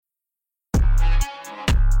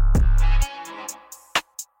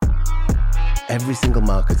every single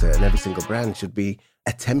marketer and every single brand should be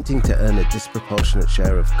attempting to earn a disproportionate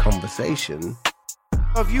share of conversation.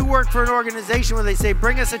 If you work for an organization where they say,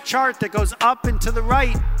 bring us a chart that goes up and to the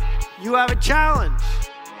right, you have a challenge.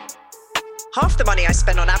 Half the money I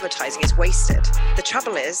spend on advertising is wasted. The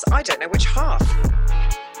trouble is, I don't know which half.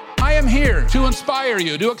 I am here to inspire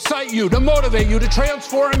you, to excite you, to motivate you, to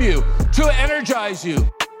transform you, to energize you.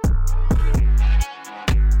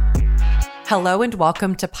 Hello and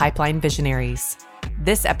welcome to Pipeline Visionaries.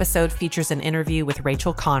 This episode features an interview with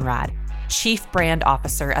Rachel Conrad, Chief Brand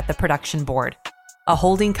Officer at the Production Board, a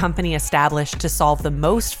holding company established to solve the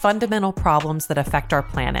most fundamental problems that affect our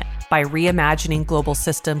planet by reimagining global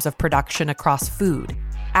systems of production across food,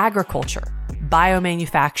 agriculture,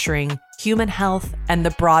 biomanufacturing, human health, and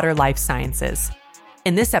the broader life sciences.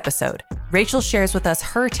 In this episode, Rachel shares with us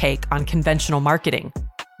her take on conventional marketing,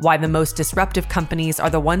 why the most disruptive companies are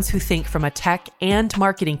the ones who think from a tech and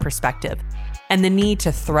marketing perspective, and the need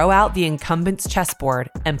to throw out the incumbent's chessboard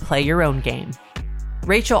and play your own game.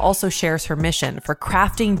 Rachel also shares her mission for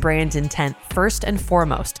crafting brand intent first and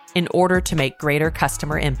foremost in order to make greater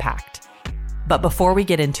customer impact. But before we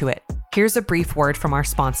get into it, here's a brief word from our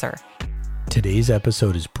sponsor. Today's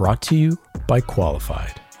episode is brought to you by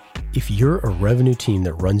Qualified. If you're a revenue team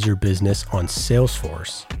that runs your business on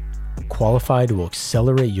Salesforce, Qualified will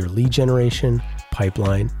accelerate your lead generation,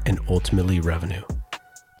 pipeline, and ultimately revenue.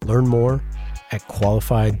 Learn more at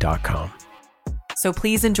qualified.com. So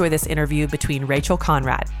please enjoy this interview between Rachel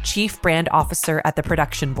Conrad, Chief Brand Officer at the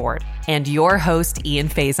Production Board, and your host, Ian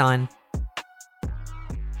Faison.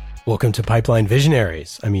 Welcome to Pipeline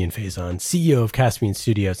Visionaries. I'm Ian Faison, CEO of Caspian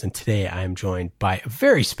Studios, and today I am joined by a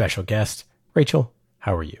very special guest. Rachel,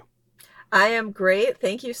 how are you? I am great.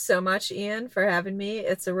 Thank you so much, Ian, for having me.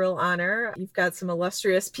 It's a real honor. You've got some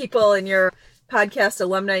illustrious people in your podcast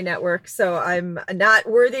alumni network, so I'm not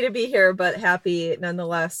worthy to be here, but happy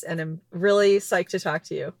nonetheless, and I'm really psyched to talk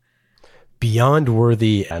to you. Beyond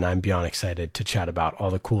worthy, and I'm beyond excited to chat about all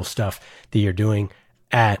the cool stuff that you're doing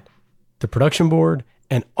at the Production Board,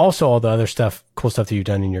 and also all the other stuff, cool stuff that you've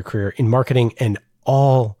done in your career in marketing and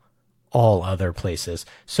all other places.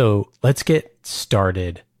 So let's get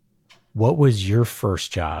started. What was your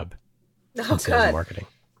first job in sales and marketing?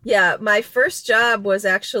 Yeah, my first job was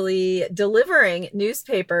actually delivering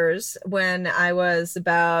newspapers when I was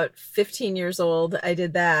about 15 years old. I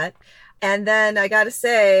did that. And then I got to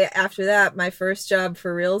say, after that, my first job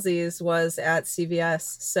for realsies was at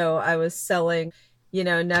CVS. So I was selling,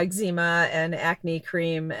 Noxzema and acne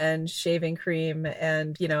cream and shaving cream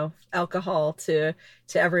and, alcohol to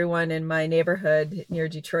everyone in my neighborhood near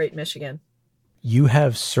Detroit, Michigan. You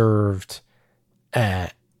have served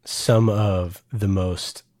at some of the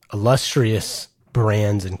most illustrious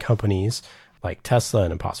brands and companies like Tesla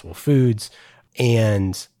and Impossible Foods,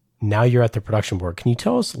 and now you're at the Production Board. Can you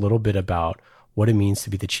tell us a little bit about what it means to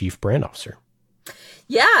be the Chief Brand Officer?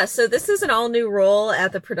 Yeah, so this is an all-new role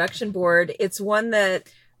at the Production Board. It's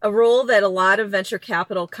a role that a lot of venture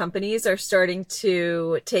capital companies are starting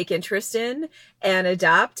to take interest in and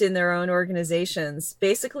adopt in their own organizations.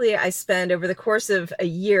 Basically, I spend over the course of a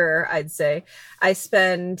year, I'd say, I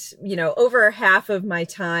spend, over half of my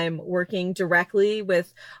time working directly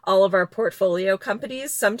with all of our portfolio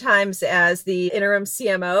companies, sometimes as the interim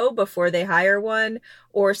CMO before they hire one,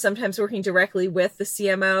 or sometimes working directly with the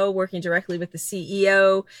CMO, working directly with the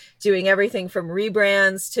CEO, doing everything from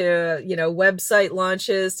rebrands to, website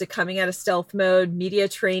launches to coming out of stealth mode, media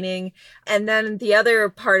training. And then the other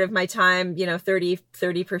part of my time,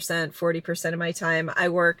 30%, 40% of my time, I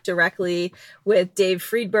work directly with Dave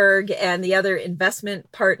Friedberg and the other investment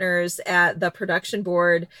partners at the Production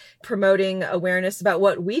Board, promoting awareness about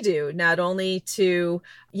what we do, not only to,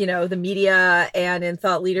 the media and in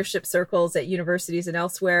thought leadership circles at universities and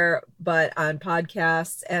elsewhere, but on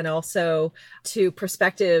podcasts, and also to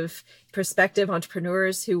prospective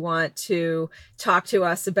entrepreneurs who want to talk to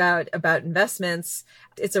us about investments.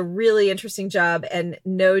 It's a really interesting job, and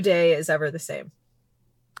no day is ever the same.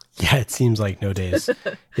 Yeah, it seems like no day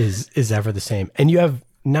is ever the same. And you have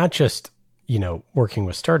not just, working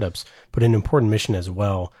with startups, but an important mission as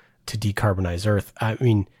well to decarbonize Earth. I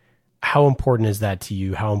mean, how important is that to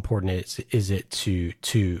you? How important is it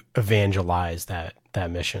to evangelize that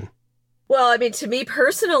mission? Well, I mean, to me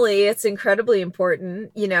personally, it's incredibly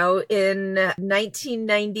important. In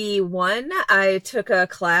 1991, I took a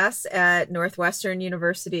class at Northwestern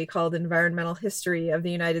University called Environmental History of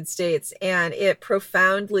the United States, and it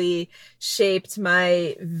profoundly shaped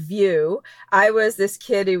my view. I was this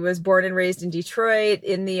kid who was born and raised in Detroit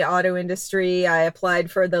in the auto industry. I applied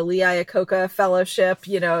for the Lee Iacocca Fellowship,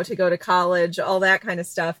 to go to college, all that kind of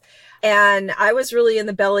stuff. And I was really in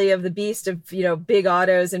the belly of the beast of, you know, big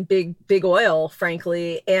autos and big oil,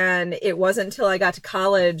 frankly. And it wasn't until I got to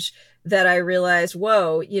college that I realized,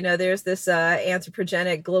 whoa, you know, there's this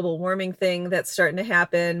anthropogenic global warming thing that's starting to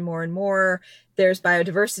happen more and more. There's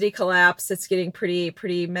biodiversity collapse that's getting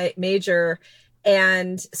pretty major.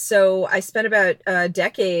 And so I spent about a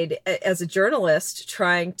decade as a journalist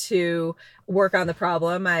trying to work on the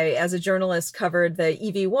problem. I, as a journalist, covered the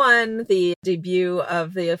EV1, the debut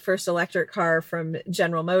of the first electric car from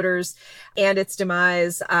General Motors, and its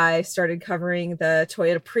demise. I started covering the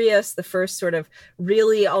Toyota Prius, the first sort of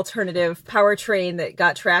really alternative powertrain that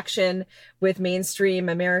got traction with mainstream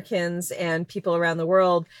Americans and people around the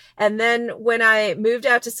world. And then when I moved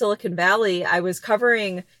out to Silicon Valley, I was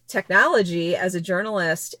covering technology as a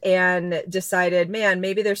journalist and decided, man,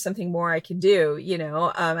 maybe there's something more I can do. You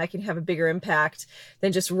know, I can have a bigger impact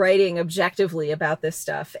than just writing objectively about this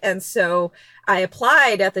stuff. And so I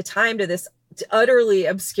applied at the time to this utterly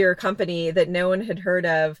obscure company that no one had heard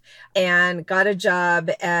of and got a job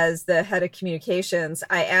as the head of communications.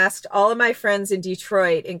 I asked all of my friends in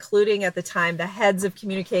Detroit, including at the time the heads of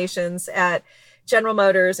communications at General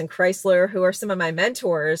Motors and Chrysler, who are some of my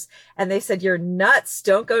mentors. And they said, you're nuts.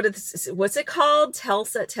 Don't go to this. What's it called?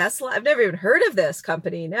 Tesla? I've never even heard of this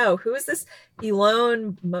company. No. Who is this?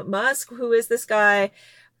 Elon Musk? Who is this guy?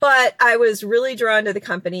 But I was really drawn to the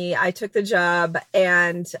company. I took the job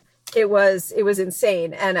and it was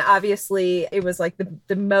insane. And obviously it was like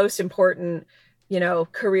the most important, you know,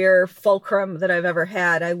 career fulcrum that I've ever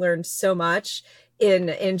had. I learned so much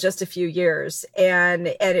in just a few years. And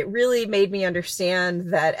it really made me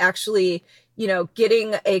understand that actually, you know,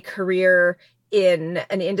 getting a career in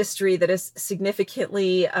an industry that is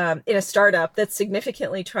significantly, in a startup that's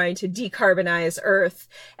significantly trying to decarbonize Earth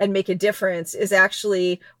and make a difference is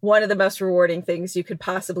actually one of the most rewarding things you could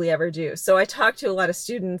possibly ever do. So I talked to a lot of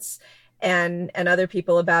students and other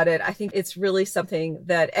people about it. I think it's really something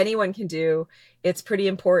that anyone can do. It's pretty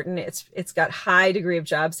important. It's got high degree of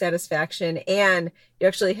job satisfaction, and you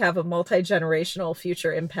actually have a multi-generational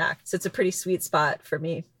future impact. So it's a pretty sweet spot for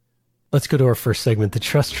me. Let's go to our first segment, the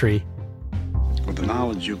trust tree. With the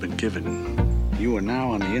knowledge you've been given, you are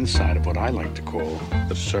now on the inside of what I like to call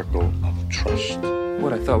the circle of trust.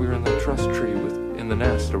 What, I thought we were in the trust tree in the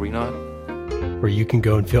nest, are we not? Where you can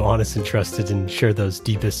go and feel honest and trusted and share those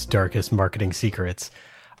deepest, darkest marketing secrets.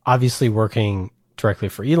 Obviously working directly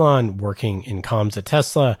for Elon, working in comms at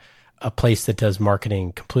Tesla, a place that does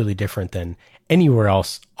marketing completely different than anywhere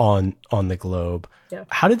else on the globe. Yeah.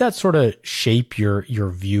 How did that sort of shape your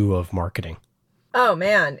view of marketing? Oh,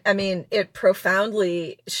 man. I mean, it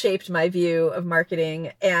profoundly shaped my view of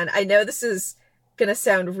marketing. And I know this is going to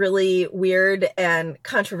sound really weird and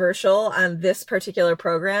controversial on this particular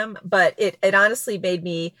program, but it honestly made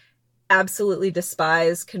me absolutely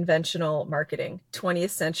despise conventional marketing. 20th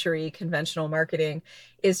century conventional marketing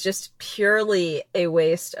is just purely a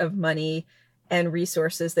waste of money and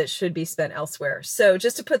resources that should be spent elsewhere. So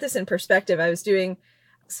just to put this in perspective, I was doing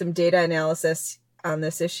some data analysis on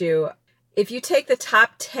this issue. If you take the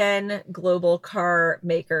top 10 global car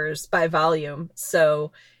makers by volume,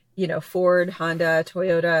 so, you know, Ford, Honda,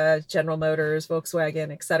 Toyota, General Motors,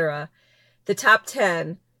 Volkswagen, etc., the top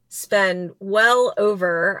 10 spend well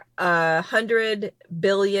over $100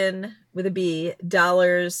 billion with a B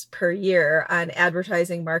dollars per year on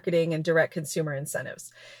advertising, marketing, and direct consumer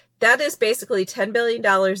incentives. That is basically $10 billion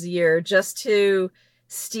a year just to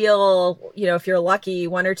steal, you know, if you're lucky,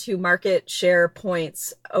 1 or 2 market share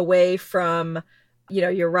points away from, you know,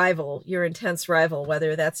 your rival, your intense rival,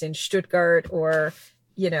 whether that's in Stuttgart or,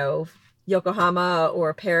 you know, Yokohama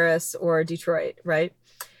or Paris or Detroit, right?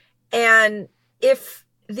 And if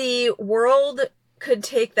the world could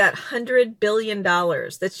take that $100 billion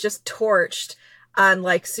that's just torched on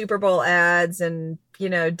like Super Bowl ads and, you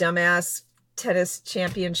know, dumbass tennis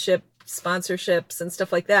championship sponsorships and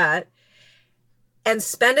stuff like that, and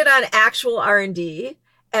spend it on actual R&D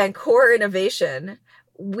and core innovation,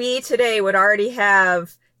 we today would already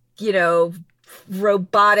have, you know,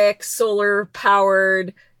 robotic, solar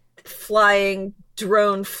powered, flying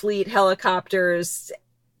drone fleet helicopters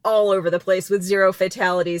all over the place with 0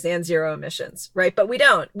 fatalities and 0 emissions, right? But we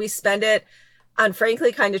don't. We spend it on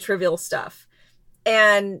frankly kind of trivial stuff.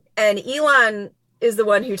 And Elon is the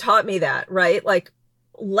one who taught me that, right? Like,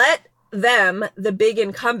 let them, the big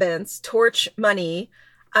incumbents, torch money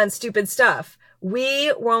on stupid stuff.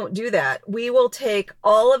 We won't do that. We will take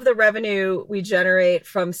all of the revenue we generate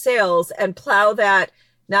from sales and plow that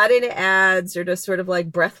not into ads or to sort of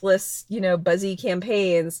like breathless, you know, buzzy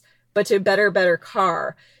campaigns, but to better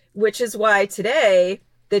car, which is why today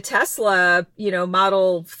the Tesla,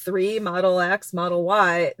 Model 3, Model X, Model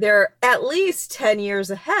Y, they're at least 10 years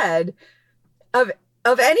ahead of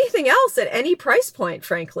anything else at any price point,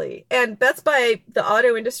 frankly. And that's by the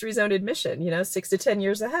auto industry's own admission, 6 to 10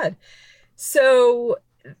 years ahead. So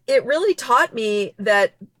it really taught me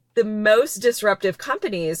that the most disruptive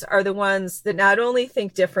companies are the ones that not only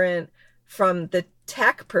think different from the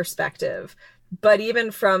tech perspective, but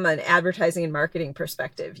even from an advertising and marketing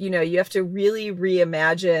perspective. You have to really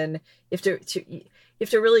reimagine, you have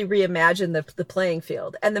to really reimagine the playing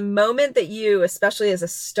field. And the moment that you, especially as a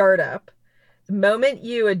startup, the moment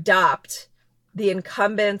you adopt the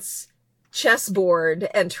incumbents' chessboard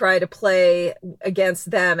and try to play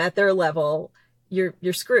against them at their level,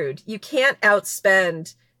 you're screwed. You can't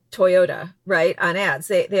outspend Toyota, right, on ads.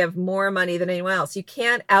 They have more money than anyone else. You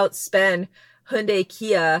can't outspend Hyundai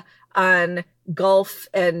Kia on golf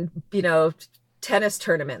and, tennis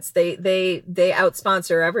tournaments. They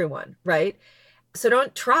outsponsor everyone, right? So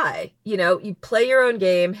don't try. You play your own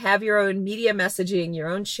game, have your own media messaging, your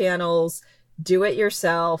own channels, do it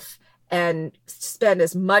yourself, and spend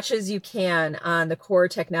as much as you can on the core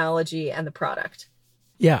technology and the product.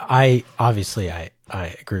 Yeah, I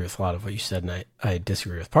agree with a lot of what you said, and I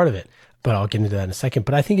disagree with part of it, but I'll get into that in a second.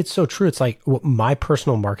 But I think it's so true. It's like my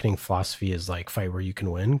personal marketing philosophy is like fight where you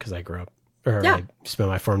can win, because I grew up, I spent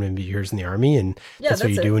my formative years in the Army, and that's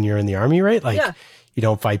what you do when you're in the Army, right? Like you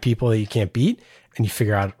don't fight people that you can't beat, and you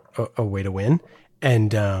figure out a way to win.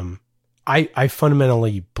 And I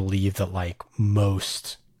fundamentally believe that like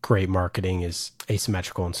most great marketing is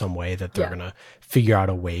asymmetrical in some way, that they're going to figure out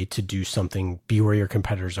a way to do something, be where your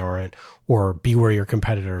competitors aren't, or be where your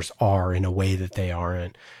competitors are in a way that they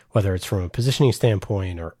aren't, whether it's from a positioning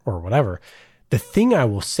standpoint or whatever. The thing I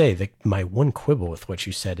will say, that my one quibble with what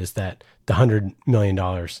you said, is that the $100 million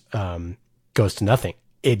goes to nothing.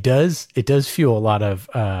 It does fuel a lot of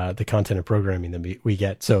the content and programming that we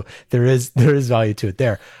get. So there is value to it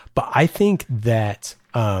there. But I think that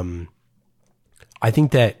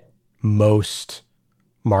most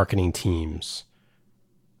marketing teams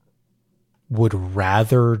would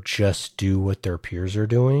rather just do what their peers are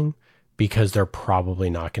doing, because they're probably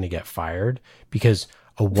not going to get fired, because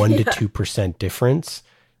a 1% to 2% difference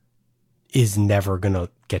is never going to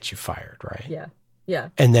get you fired, right? Yeah. Yeah.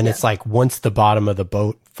 And then it's like, once the bottom of the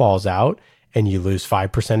boat falls out and you lose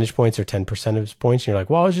 5 percentage points or 10 percentage points, and you're like,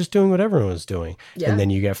 well, I was just doing what everyone was doing. Yeah. And then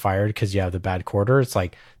you get fired because you have the bad quarter. It's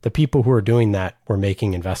like the people who are doing that were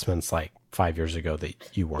making investments like 5 years ago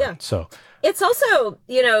that you weren't. Yeah. So it's also,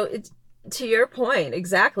 to your point,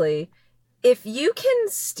 exactly. If you can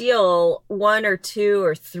steal 1 or 2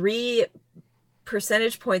 or 3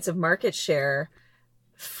 percentage points of market share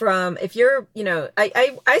from, if you're,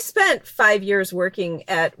 I spent 5 years working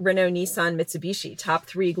at Renault, Nissan, Mitsubishi, top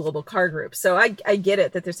 3 global car groups. So I get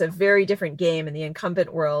it that there's a very different game in the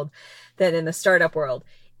incumbent world than in the startup world.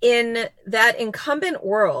 In that incumbent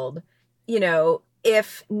world,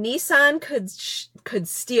 if Nissan could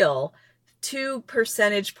steal 2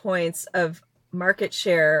 percentage points of market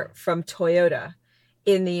share from Toyota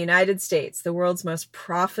in the United States, the world's most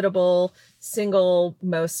profitable, single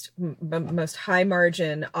most high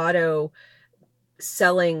margin auto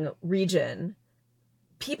selling region,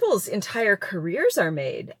 people's entire careers are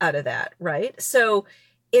made out of that, right? So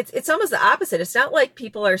it's almost the opposite. It's not like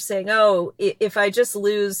people are saying, oh, if I just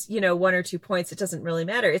lose, 1 or 2 points, it doesn't really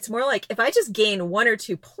matter. It's more like, if I just gain 1 or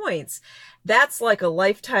 2 points, that's like a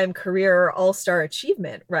lifetime career all-star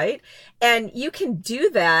achievement, right? And you can do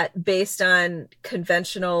that based on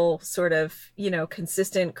conventional sort of,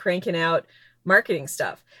 consistent cranking out marketing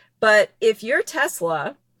stuff. But if you're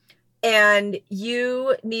Tesla and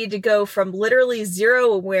you need to go from literally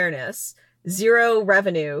 0 awareness, 0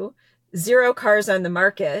 revenue, 0 cars on the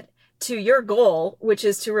market, to your goal, which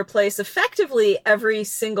is to replace effectively every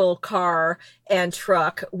single car and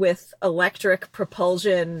truck with electric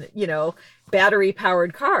propulsion, battery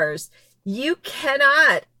powered cars, you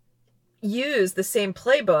cannot use the same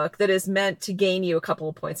playbook that is meant to gain you a couple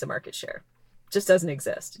of points of market share. It just doesn't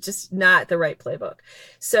exist. It's just not the right playbook.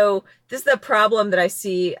 So this is the problem that I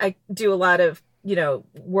see. I do a lot of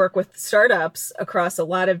work with startups across a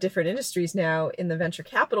lot of different industries now in the venture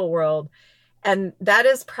capital world. And that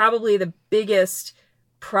is probably the biggest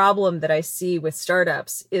problem that I see with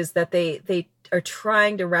startups, is that they are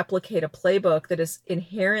trying to replicate a playbook that is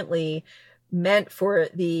inherently meant for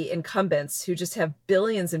the incumbents who just have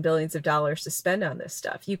billions and billions of dollars to spend on this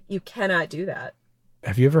stuff. You cannot do that.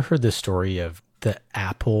 Have you ever heard the story of the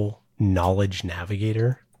Apple Knowledge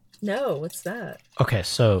Navigator? No, what's that? Okay,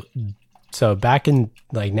 so back in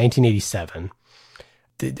like 1987,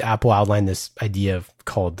 Apple outlined this idea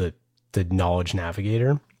called the the Knowledge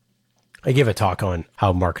Navigator. I gave a talk on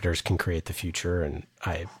how marketers can create the future, and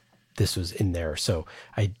this was in there, so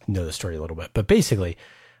I know the story a little bit. But basically,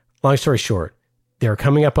 long story short, they were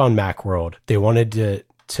coming up on Macworld. They wanted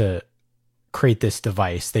to create this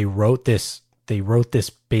device. They wrote this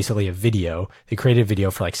basically a video. They created a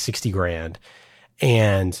video for like $60,000,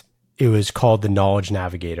 and it was called the Knowledge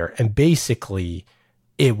Navigator. And basically,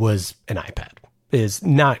 it was an iPad. It is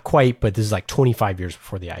not quite, but this is like 25 years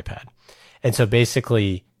before the iPad. And so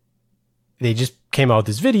basically, they just came out with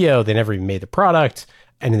this video. They never even made the product.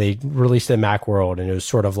 And they released it at Macworld. And it was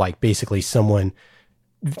sort of like basically someone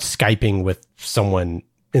Skyping with someone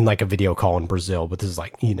in like a video call in Brazil. But this is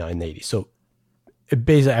like, in the 80s. So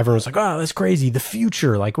basically everyone was like, oh, that's crazy. The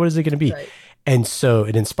future. Like, what is it going to be? Right. And so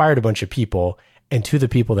it inspired a bunch of people. And two of the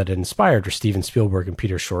people that it inspired were Steven Spielberg and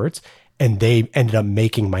Peter Schwartz. And they ended up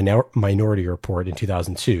making Minority Report in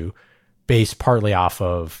 2002, based partly off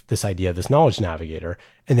of this idea of this Knowledge Navigator.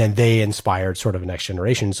 And then they inspired sort of a next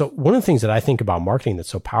generation. So one of the things that I think about marketing that's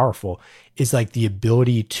so powerful is like the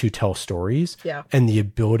ability to tell stories and the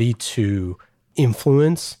ability to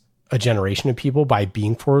influence a generation of people by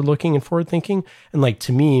being forward looking and forward thinking. And like,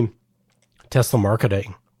 to me, Tesla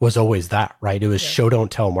marketing was always that, right? It was show,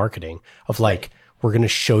 don't tell marketing of like, we're going to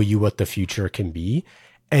show you what the future can be.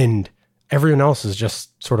 And everyone else is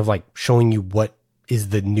just sort of like showing you what is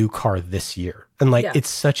the new car this year. And like, it's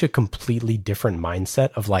such a completely different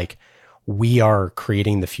mindset of like, we are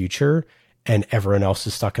creating the future and everyone else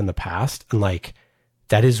is stuck in the past. And like,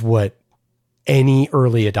 that is what any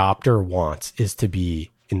early adopter wants, is to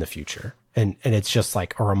be in the future. And it's just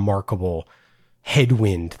like a remarkable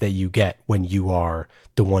headwind that you get when you are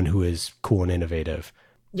the one who is cool and innovative.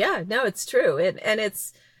 Yeah, no, it's true. And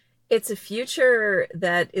it's a future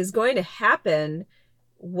that is going to happen,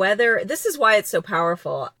 whether this is why it's so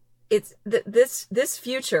powerful. It's this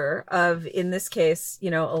future of, in this case,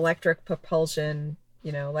 electric propulsion,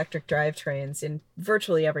 electric drivetrains in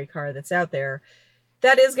virtually every car that's out there.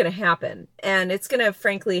 That is going to happen. And it's going to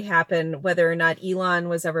frankly happen whether or not Elon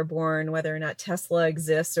was ever born, whether or not Tesla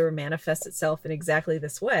exists or manifests itself in exactly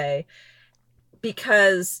this way.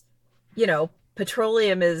 Because,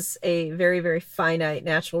 petroleum is a very, very finite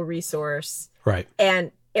natural resource. Right.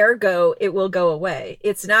 And ergo, it will go away.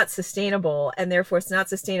 It's not sustainable, and therefore it's not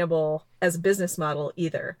sustainable as a business model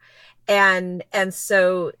either. And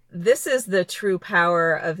so this is the true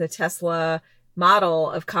power of the Tesla model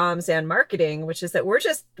of comms and marketing, which is that we're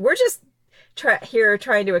just here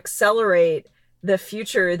trying to accelerate the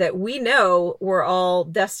future that we know we're all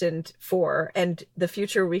destined for, and the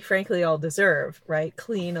future we frankly all deserve, right?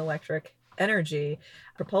 Clean electric energy,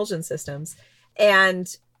 propulsion systems.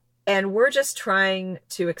 And we're just trying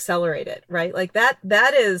to accelerate it, right? Like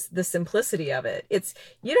that is the simplicity of it. It's,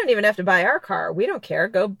 you don't even have to buy our car. We don't care.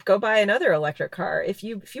 Go buy another electric car. If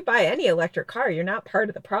you buy any electric car, you're not part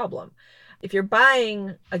of the problem. If you're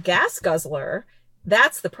buying a gas guzzler,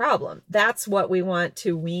 that's the problem. That's what we want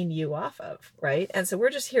to wean you off of, right? And so we're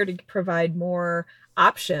just here to provide more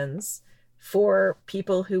options for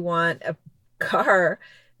people who want a car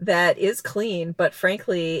that is clean, but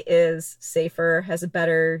frankly is safer, has a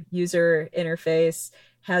better user interface,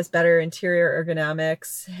 has better interior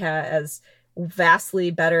ergonomics, has vastly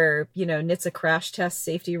better, NHTSA crash test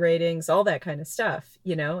safety ratings, all that kind of stuff,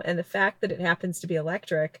 and the fact that it happens to be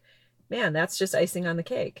electric, man, that's just icing on the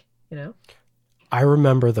cake, I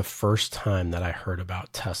remember the first time that I heard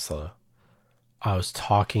about Tesla, I was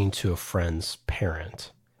talking to a friend's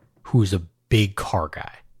parent who's a big car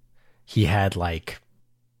guy. He had like,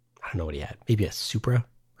 I don't know what he had, maybe a Supra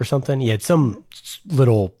or something. He had some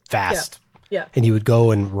little fast. Yeah. And he would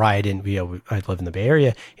go and ride in, I live in the Bay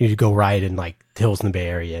Area. He would go ride in like the hills in the Bay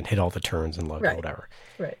Area and hit all the turns and whatever.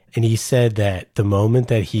 Right. And he said that the moment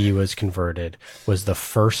that he was converted was the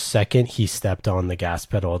first second he stepped on the gas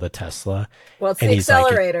pedal of the Tesla. Well, it's the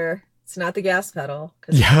accelerator. It's not the gas pedal.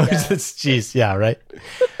 Yeah, geez. Yeah, right.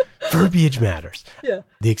 Verbiage matters. Yeah.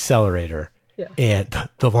 The accelerator and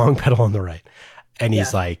the long pedal on the right. And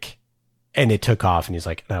he's like, and it took off, and he's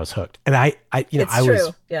like, and I was hooked. And I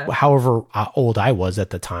was, however old I was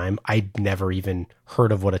at the time, I'd never even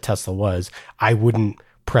heard of what a Tesla was. I wouldn't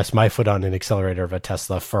press my foot on an accelerator of a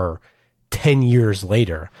Tesla for 10 years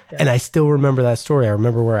later. Yeah. And I still remember that story. I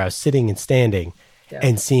remember where I was sitting and standing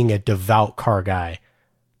and seeing a devout car guy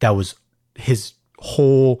that was, his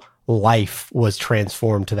whole life was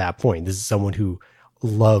transformed to that point. This is someone who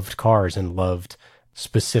loved cars and loved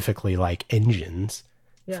specifically like engines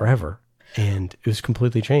forever. And it was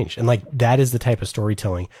completely changed. And like, that is the type of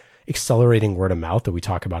storytelling, accelerating word of mouth that we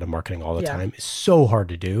talk about in marketing all the time. Is so hard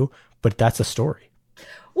to do, but that's a story.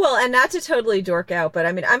 Well, and not to totally dork out, but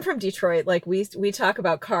I mean, I'm from Detroit. Like we talk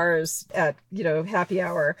about cars at, happy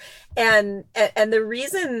hour. And the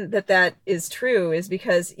reason that is true is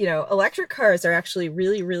because, electric cars are actually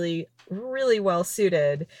really, really, really well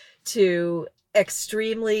suited to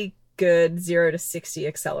extremely good 0 to 60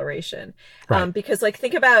 acceleration. Right. Because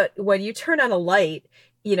think about when you turn on a light,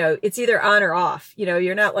 it's either on or off.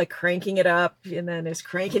 You're not like cranking it up and then it's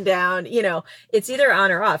cranking down, it's either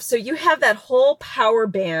on or off. So you have that whole power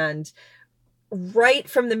band right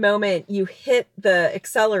from the moment you hit the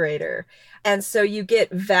accelerator. And so you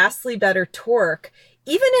get vastly better torque.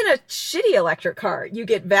 Even in a shitty electric car, you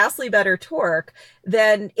get vastly better torque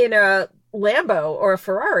than in a Lambo or a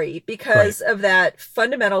Ferrari because of that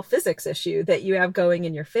fundamental physics issue that you have going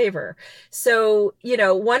in your favor. So,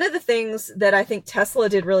 one of the things that I think Tesla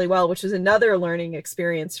did really well, which was another learning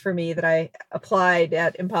experience for me that I applied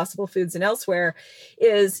at Impossible Foods and elsewhere,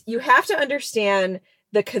 is you have to understand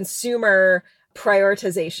the consumer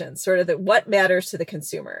prioritization, sort of what matters to the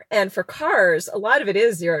consumer. And for cars, a lot of it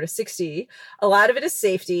is 0 to 60. A lot of it is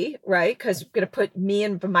safety, right? Because I'm going to put me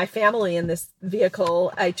and my family in this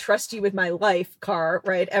vehicle. I trust you with my life car,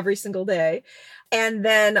 right? Every single day. And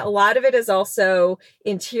then a lot of it is also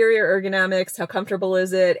interior ergonomics. How comfortable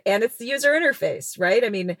is it? And it's the user interface, right? I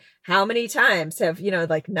mean, how many times have,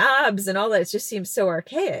 knobs and all that? It just seems so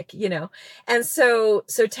archaic, And so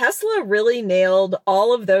Tesla really nailed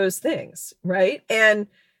all of those things, right? And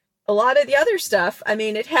a lot of the other stuff, I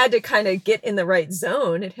mean, it had to kind of get in the right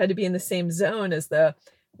zone. It had to be in the same zone as the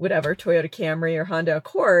Toyota Camry or Honda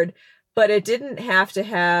Accord, but it didn't have to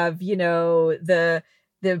have,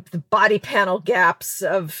 the body panel gaps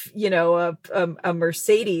of, a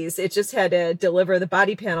Mercedes. It just had to deliver the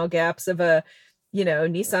body panel gaps of a,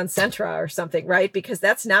 Nissan Sentra or something, right? Because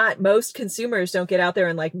that's not, most consumers don't get out there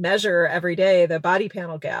and measure every day the body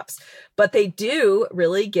panel gaps, but they do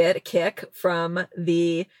really get a kick from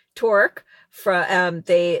the torque.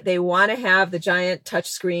 They want to have the giant touch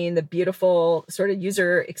screen, the beautiful sort of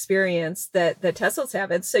user experience that the Teslas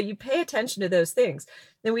have. And so you pay attention to those things.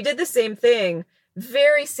 And we did the same thing,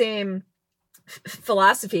 very same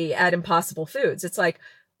philosophy at Impossible Foods. It's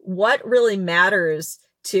what really matters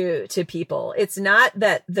to people. It's not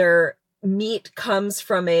that their meat comes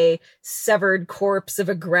from a severed corpse of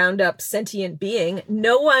a ground up sentient being.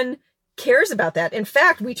 No one cares about that. In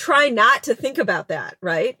fact, we try not to think about that,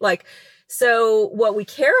 right? So what we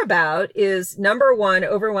care about is, number one,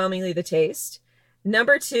 overwhelmingly the taste.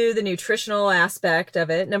 Number two, the nutritional aspect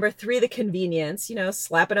of it. Number three, the convenience,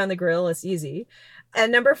 slap it on the grill. It's easy.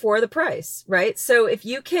 And number four, the price, right? So if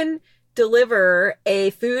you can deliver a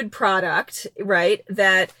food product, right,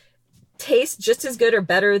 that tastes just as good or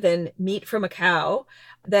better than meat from a cow,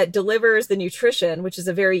 that delivers the nutrition, which is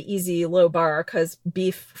a very easy low bar because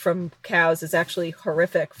beef from cows is actually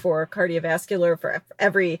horrific for cardiovascular, for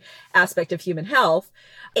every aspect of human health.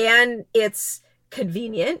 And it's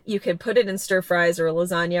convenient. You can put it in stir fries or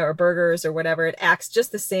lasagna or burgers or whatever. It acts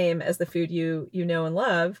just the same as the food you know and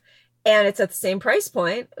love. And it's at the same price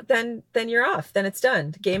point, then you're off. Then it's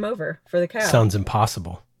done. Game over for the cow. Sounds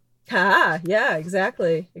impossible. Yeah,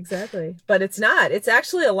 exactly. But it's not. It's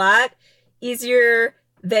actually a lot easier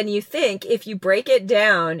than you think if you break it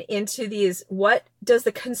down into these, what does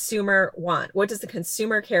the consumer want? What does the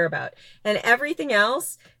consumer care about? And everything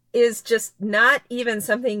else is just not even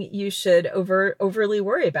something you should overly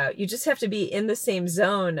worry about. You just have to be in the same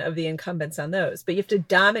zone of the incumbents on those. But you have to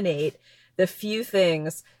dominate the few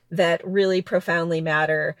things that really profoundly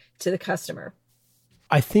matter to the customer.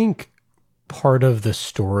 I think part of the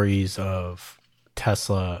stories of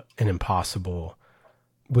Tesla and Impossible,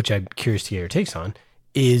 which I'm curious to get your takes on,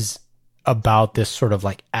 is about this sort of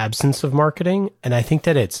absence of marketing. And I think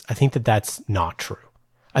that that's not true.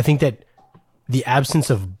 I think that the absence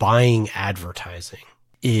of buying advertising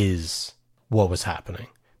is what was happening,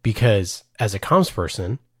 because as a comms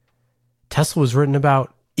person, Tesla was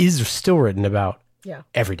is still written about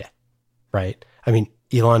every day, right? I mean,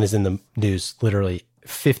 Elon is in the news literally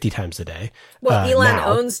 50 times a day. Well, Elon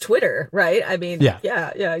owns Twitter, right? I mean, yeah,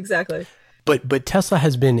 exactly. But Tesla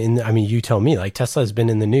has been you tell me, Tesla has been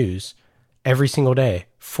in the news every single day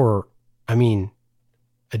for,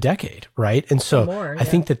 a decade, right? And so I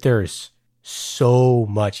think that there's so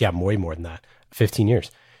much, way more than that, 15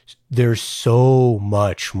 years. There's so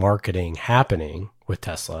much marketing happening with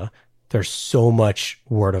Tesla. There's so much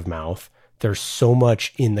word of mouth. There's so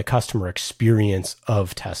much in the customer experience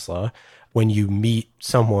of Tesla. When you meet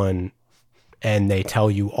someone and they tell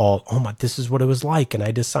you this is what it was like, and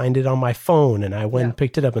I just signed it on my phone and I went and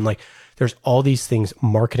picked it up, and there's all these things,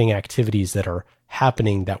 marketing activities that are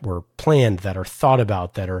happening, that were planned, that are thought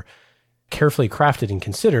about, that are carefully crafted and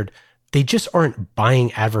considered, they just aren't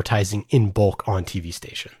buying advertising in bulk on TV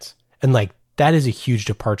stations. And like, that is a huge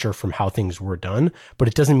departure from how things were done, but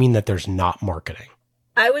it doesn't mean that there's not marketing.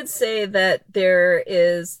 I would say that there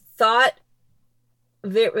is thought,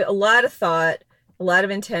 a lot of thought, a lot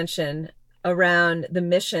of intention around the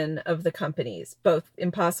mission of the companies, both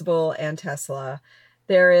Impossible and Tesla.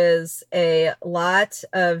 There is a lot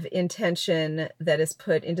of intention that is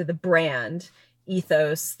put into the brand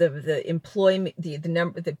ethos, the employment, the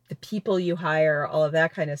number, the people you hire, all of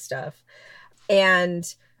that kind of stuff.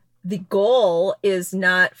 And the goal is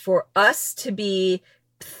not for us to be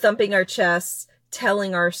thumping our chests,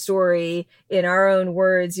 telling our story in our own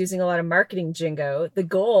words, using a lot of marketing jingo. The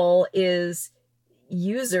goal is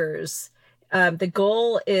users. The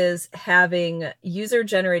goal is having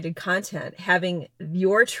user-generated content, having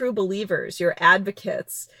your true believers, your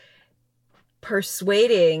advocates,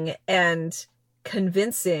 persuading and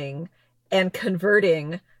convincing and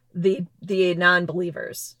converting the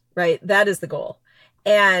non-believers, right? That is the goal.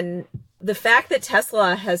 And the fact that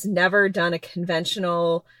Tesla has never done a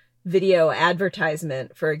conventional video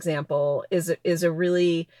advertisement, for example, is a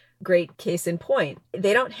really great case in point.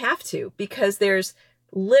 They don't have to, because there's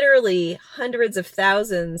literally hundreds of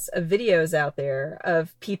thousands of videos out there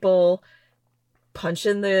of people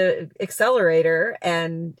punching the accelerator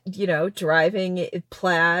and, driving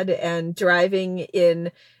plaid and driving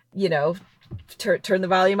in, turn the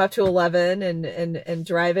volume up to 11 and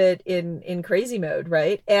drive it in crazy mode,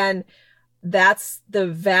 right? And that's the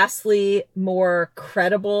vastly more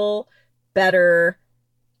credible, better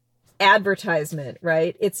advertisement,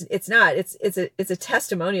 right? It's a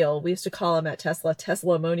testimonial. We used to call them at Tesla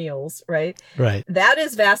testimonials, right? Right. That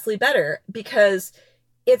is vastly better, because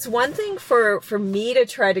it's one thing for me to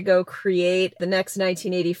try to go create the next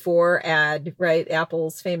 1984 ad, right?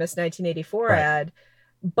 Apple's famous 1984 Right. ad,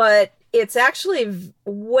 but it's actually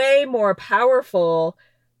way more powerful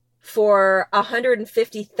for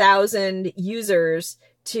 150,000 users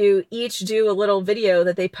to each do a little video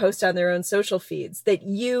that they post on their own social feeds that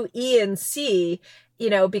you, Ian, see,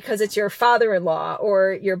 because it's your father-in-law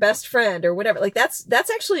or your best friend or whatever. Like that's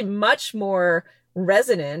actually much more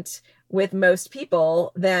resonant with most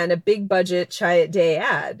people than a big budget Chiat Day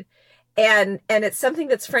ad. And it's something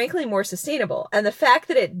that's frankly more sustainable. And the fact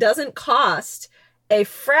that it doesn't cost a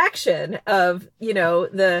fraction of,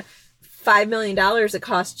 the $5 million it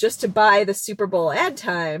costs just to buy the Super Bowl ad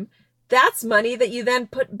time, that's money that you then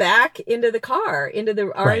put back into the car, into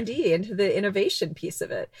the R&D, into the innovation piece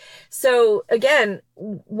of it. So again,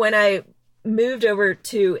 when I moved over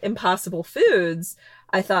to Impossible Foods,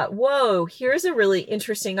 I thought, whoa, here's a really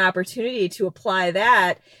interesting opportunity to apply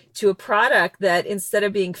that to a product that instead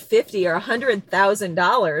of being $50,000 or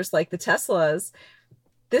 $100,000 like the Teslas,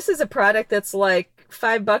 this is a product that's like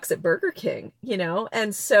 $5 at Burger King,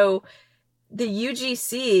 And so the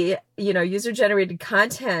UGC, user-generated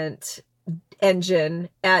content engine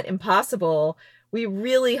at Impossible, we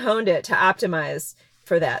really honed it to optimize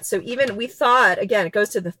for that. So even we thought, again, it goes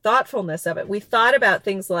to the thoughtfulness of it. We thought about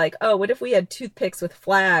things like, oh, what if we had toothpicks with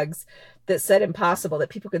flags that said Impossible that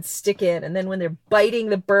people could stick in, and then when they're biting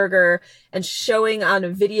the burger and showing on a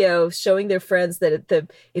video, showing their friends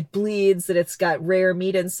that it bleeds, that it's got rare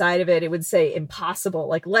meat inside of it, it would say Impossible.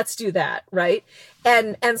 Like, let's do that, right?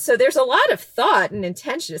 And so there's a lot of thought and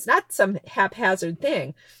intention. It's not some haphazard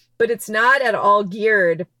thing, but it's not at all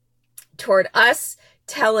geared toward us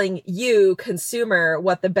telling you, consumer,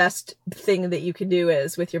 what the best thing that you can do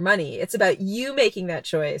is with your money. It's about you making that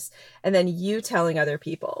choice and then you telling other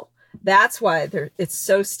people. That's why it's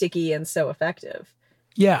so sticky and so effective.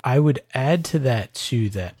 Yeah, I would add to that too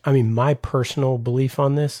that, my personal belief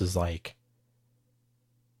on this is like,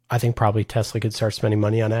 I think probably Tesla could start spending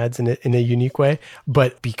money on ads in a unique way,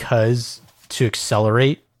 but because to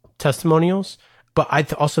accelerate testimonials. But I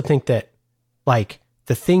also think that like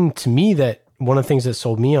the thing to me that one of the things that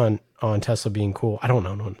sold me on Tesla being cool, I don't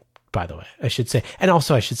know, by the way, I should say. And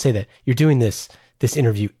also I should say that you're doing this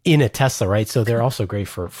interview in a Tesla, right? So they're also great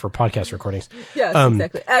for podcast recordings. Yes,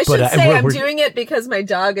 exactly. I should say I'm doing it because my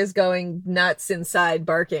dog is going nuts inside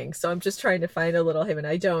barking. So I'm just trying to find a little haven.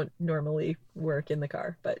 I don't normally work in the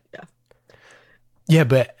car, but yeah. Yeah,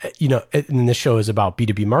 but and this show is about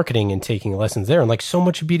B2B marketing and taking lessons there. And like so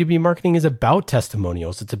much of B2B marketing is about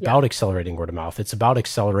testimonials. It's about accelerating word of mouth. It's about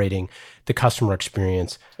accelerating the customer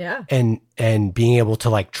experience. Yeah. And being able to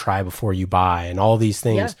like try before you buy and all these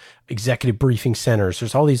things. Yeah. Executive briefing centers.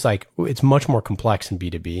 There's all these like, it's much more complex in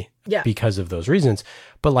B2B because of those reasons.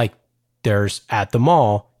 But like there's at the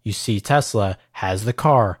mall, you see Tesla has the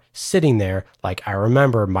car sitting there. Like I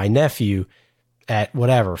remember my nephew at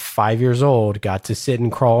whatever, 5 years old, got to sit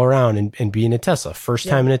and crawl around and be in a Tesla. First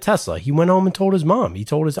time in a Tesla. He went home and told his mom. He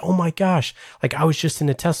told his, oh my gosh, like I was just in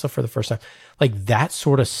a Tesla for the first time. Like that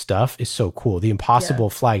sort of stuff is so cool. The Impossible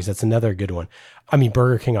flags, that's another good one. I mean,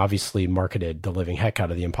 Burger King obviously marketed the living heck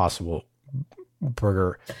out of the Impossible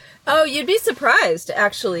Burger. Oh, you'd be surprised,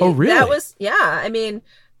 actually. Oh, really? That was, I mean,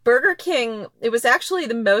 Burger King, it was actually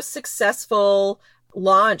the most successful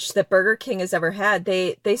launch that Burger King has ever had.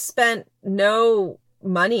 They spent no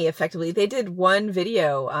money effectively. They did one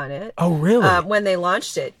video on it. Oh, really? When they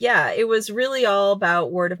launched it. Yeah, it was really all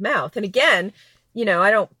about word of mouth. And again, you know,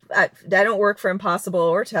 I don't work for Impossible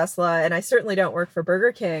or Tesla, and I certainly don't work for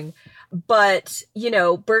Burger King. But, you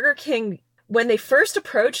know, Burger King, when they first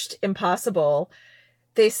approached Impossible,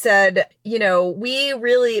 they said, you know,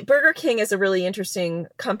 Burger King is a really interesting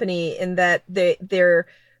company in that their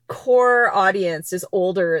core audience is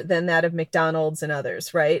older than that of McDonald's and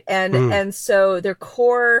others, right? And so their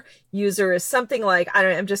core user is something like, I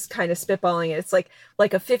don't know, I'm just kind of spitballing it. It's like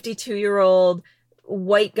a 52-year-old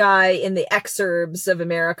white guy in the exurbs of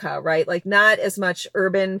America, right? Like not as much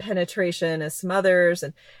urban penetration as some others.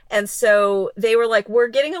 And so they were like, we're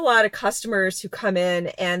getting a lot of customers who come in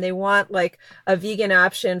and they want like a vegan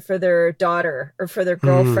option for their daughter or for their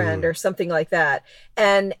girlfriend or something like that.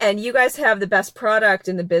 And you guys have the best product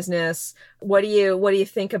in the business. What do you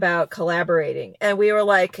think about collaborating? And we were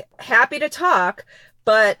like, happy to talk,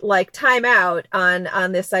 but like time out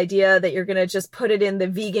on this idea that you're going to just put it in the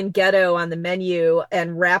vegan ghetto on the menu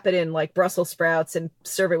and wrap it in like Brussels sprouts and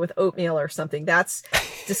serve it with oatmeal or something. That's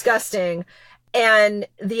disgusting. And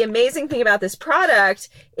the amazing thing about this product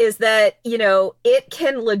is that, you know, it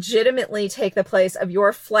can legitimately take the place of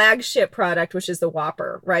your flagship product, which is the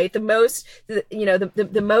Whopper, right? The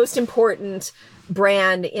most important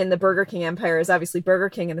brand in the Burger King empire is obviously Burger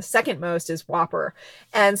King, and the second most is Whopper.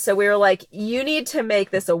 And so we were like, you need to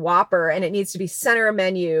make this a Whopper, and it needs to be center of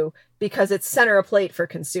menu because it's center of plate for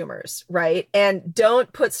consumers, right? And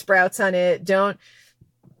don't put sprouts on it. Don't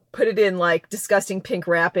put it in like disgusting pink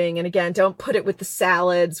wrapping. And again, don't put it with the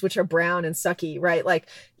salads, which are brown and sucky, right?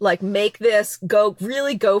 Like make this go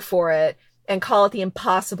for it and call it the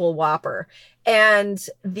Impossible Whopper. And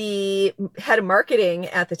the head of marketing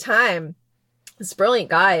at the time, this brilliant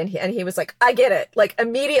guy, and he was like, I get it. Like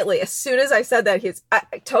immediately, as soon as I said that, I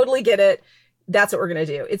totally get it. That's what we're going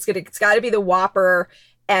to do. It's got to be the Whopper,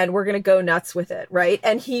 and we're going to go nuts with it. Right.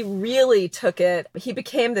 And he really took it. He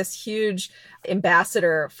became this huge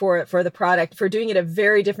ambassador for the product, for doing it a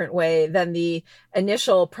very different way than the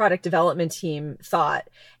initial product development team thought.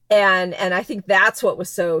 And I think that's what was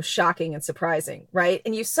so shocking and surprising, right?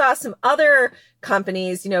 And you saw some other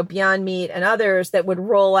companies, you know, Beyond Meat and others that would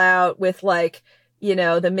roll out with like, you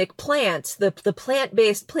know, the McPlant, the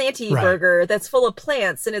plant-based planty burger that's full of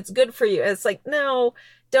plants and it's good for you. And it's like, no,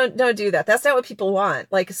 don't do that. That's not what people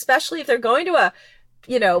want. Like, especially if they're going to a,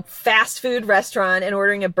 you know, fast food restaurant and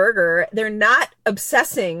ordering a burger, they're not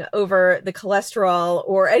obsessing over the cholesterol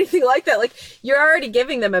or anything like that. Like, you're already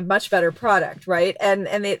giving them a much better product, right? And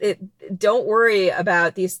it don't worry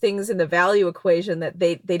about these things in the value equation that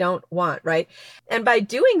they don't want, right? And by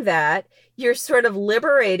doing that, you're sort of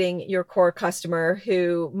liberating your core customer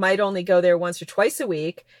who might only go there once or twice a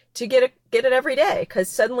week to get it every day, because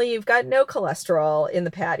suddenly you've got no cholesterol in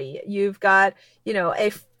the patty. You've got, you know,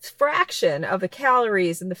 a fraction of the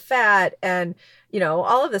calories and the fat and, you know,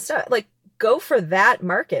 all of the stuff. Like, go for that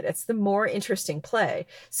market. It's the more interesting play.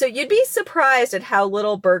 So you'd be surprised at how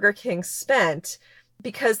little Burger King spent,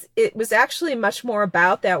 because it was actually much more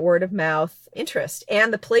about that word of mouth interest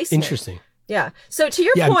and the placement. Interesting. Yeah. So to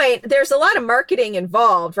your point, there's a lot of marketing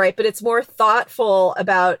involved, right? But it's more thoughtful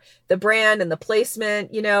about the brand and the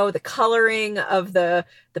placement, you know, the coloring of the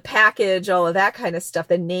package, all of that kind of stuff,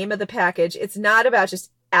 the name of the package. It's not about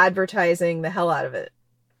just advertising the hell out of it.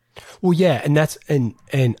 Well, yeah. And that's, and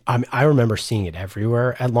I remember seeing it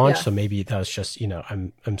everywhere at launch. Yeah. So maybe that was just, you know,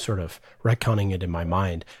 I'm sort of retconning it in my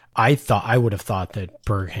mind. I would have thought that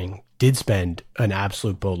Burger King did spend an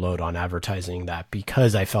absolute boatload on advertising that,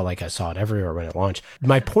 because I felt like I saw it everywhere when it launched.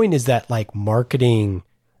 My point is that like marketing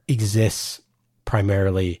exists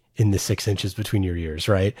primarily in the 6 inches between your ears,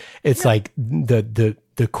 right? It's like the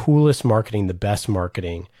coolest marketing, the best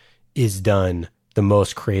marketing is done the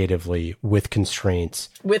most creatively with constraints.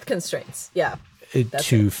 With constraints, yeah.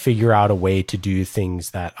 To figure out a way to do things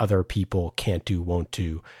that other people can't do, won't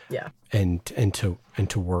do. Yeah. And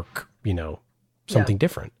to work, you know, something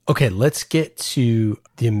different. Okay, let's get to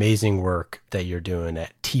the amazing work that you're doing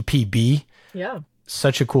at TPB. Yeah.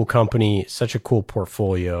 Such a cool company, such a cool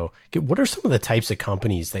portfolio. What are some of the types of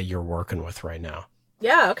companies that you're working with right now?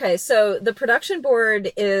 Yeah, okay. So the production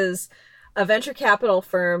board is a venture capital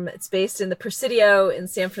firm. It's based in the Presidio in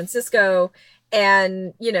San Francisco.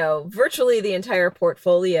 And, virtually the entire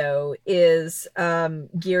portfolio is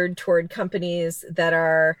geared toward companies that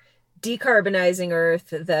are decarbonizing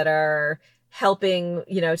Earth, that are helping,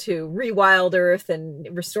 to rewild Earth and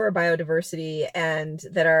restore biodiversity, and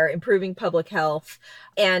that are improving public health.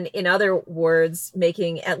 And in other words,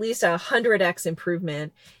 making at least 100x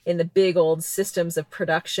improvement in the big old systems of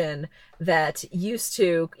production that used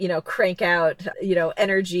to, crank out,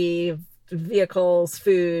 energy, vehicles,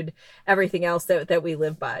 food, everything else that we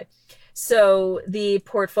live by. So the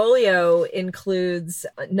portfolio includes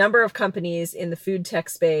a number of companies in the food tech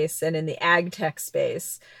space and in the ag tech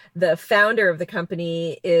space. The founder of the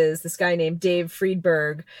company is this guy named Dave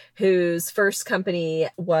Friedberg, whose first company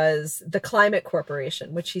was the Climate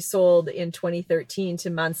Corporation, which he sold in 2013 to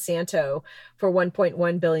Monsanto for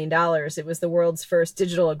 $1.1 billion. It was the world's first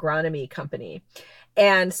digital agronomy company.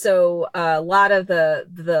 And so a lot of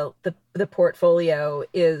the portfolio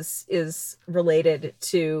is related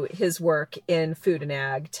to his work in food and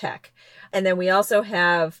ag tech. And then we also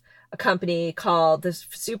have a company called, this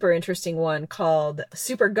super interesting one called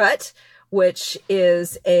SuperGut, which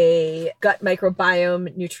is a gut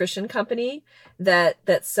microbiome nutrition company that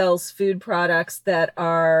sells food products that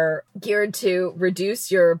are geared to reduce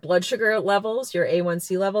your blood sugar levels, your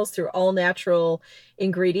A1C levels, through all natural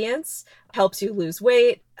ingredients. Helps you lose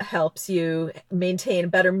weight, helps you maintain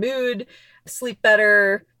better mood, sleep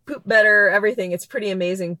better, poop better, everything. It's a pretty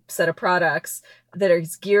amazing set of products that are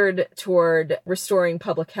geared toward restoring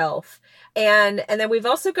public health. And then we've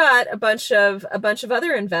also got a bunch of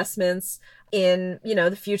other investments in,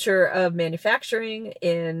 the future of manufacturing,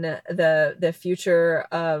 in the future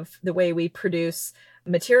of the way we produce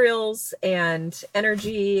materials and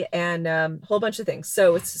energy, and a whole bunch of things.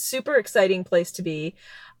 So it's a super exciting place to be.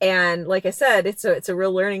 And like I said, it's a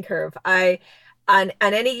real learning curve. On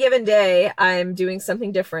any given day, I'm doing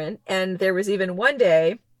something different. And there was even one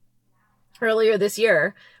day earlier this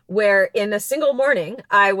year where in a single morning,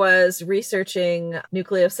 I was researching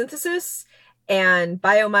nucleosynthesis and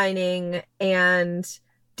biomining and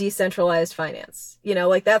decentralized finance.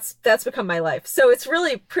 That's become my life. So it's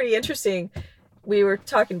really pretty interesting. We were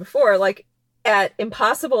talking before, like at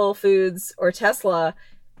Impossible Foods or Tesla,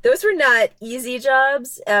 those were not easy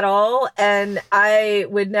jobs at all. And I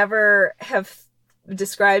would never have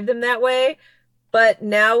described them that way. But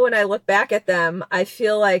now when I look back at them, I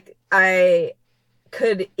feel like I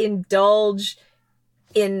could indulge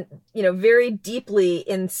in, very deeply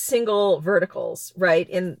in single verticals, right?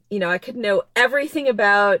 I could know everything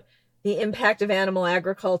about the impact of animal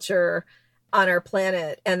agriculture on our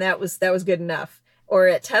planet. And that was good enough. Or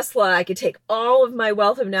at Tesla, I could take all of my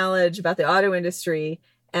wealth of knowledge about the auto industry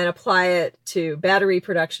and apply it to battery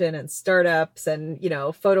production and startups and,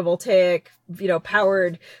 photovoltaic,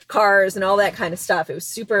 powered cars and all that kind of stuff. It was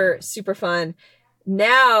super, super fun.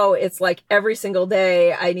 Now it's like every single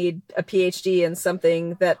day I need a PhD in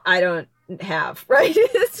something that I don't have, right?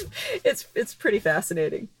 It's pretty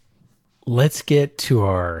fascinating. Let's get to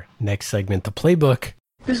our next segment, the playbook.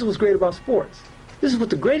 This is what's great about sports. This is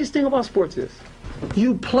what the greatest thing about sports is.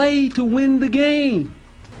 You play to win the game.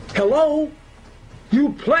 Hello?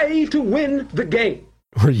 You play to win the game.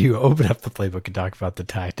 Where you open up the playbook and talk about the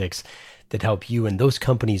tactics that help you and those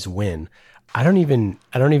companies win. I don't even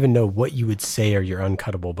know what you would say are your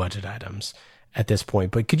uncuttable budget items at this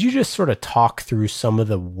point, but could you just sort of talk through some of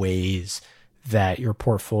the ways that your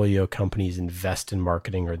portfolio companies invest in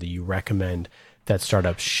marketing, or that you recommend that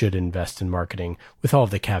startups should invest in marketing, with all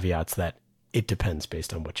of the caveats that it depends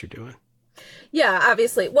based on what you're doing? Yeah,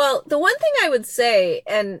 obviously. Well, the one thing I would say,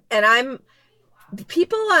 and the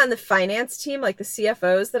people on the finance team, like the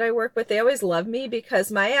CFOs that I work with, they always love me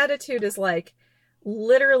because my attitude is like,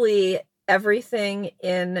 literally everything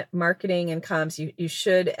in marketing and comms, you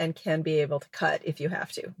should and can be able to cut if you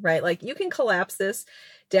have to, right? Like you can collapse this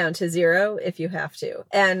down to zero if you have to.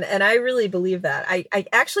 And I really believe that. I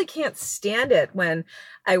actually can't stand it when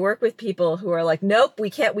I work with people who are like, nope, we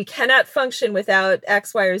cannot function without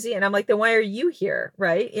X, Y, or Z. And I'm like, then why are you here?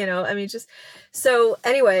 Right. So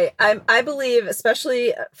anyway, I believe,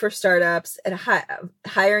 especially for startups, and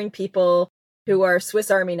hiring people who are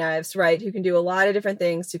Swiss Army knives, right? Who can do a lot of different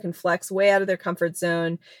things, who can flex way out of their comfort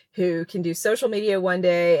zone, who can do social media one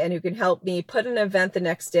day and who can help me put an event the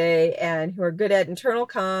next day, and who are good at internal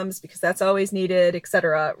comms because that's always needed, et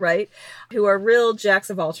cetera, right? Who are real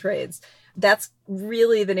jacks of all trades. That's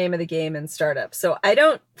really the name of the game in startups. So I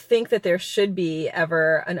don't think that there should be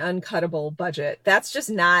ever an uncuttable budget. That's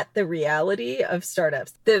just not the reality of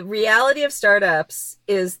startups. The reality of startups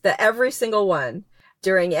is that every single one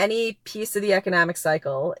during any piece of the economic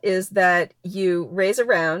cycle is that you raise a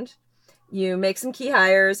round, you make some key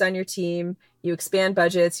hires on your team, you expand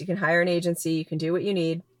budgets, you can hire an agency, you can do what you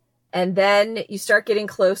need. And then you start getting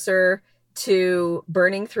closer to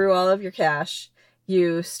burning through all of your cash.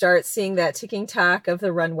 You start seeing that ticking tock of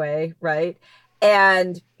the runway, right?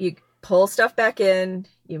 And you pull stuff back in,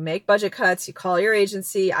 you make budget cuts, you call your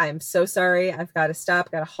agency. I'm so sorry. I've got to stop,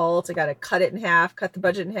 got to halt. I got to cut it in half, cut the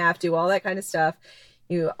budget in half, do all that kind of stuff.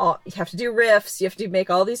 You have to do riffs. You have to make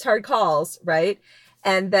all these hard calls, right?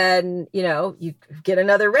 And then, you get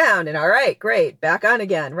another round and all right, great, back on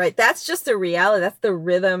again, right? That's just the reality. That's the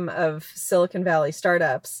rhythm of Silicon Valley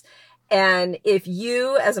startups. And if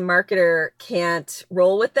you as a marketer can't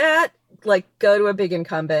roll with that, like go to a big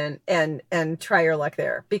incumbent and try your luck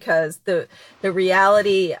there, because the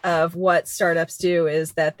reality of what startups do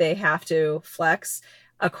is that they have to flex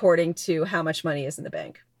according to how much money is in the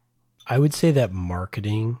bank. I would say that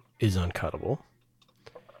marketing is uncuttable,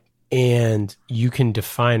 and you can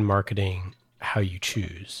define marketing how you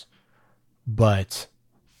choose, but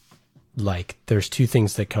like there's two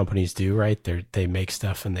things that companies do, right? They make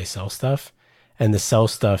stuff and they sell stuff. And the sell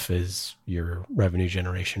stuff is your revenue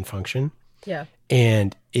generation function. Yeah.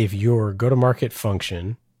 And if your go-to-market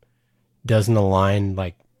function doesn't align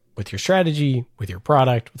like with your strategy, with your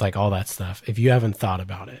product, with like all that stuff, if you haven't thought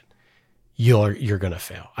about it, you're going to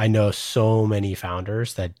fail. I know so many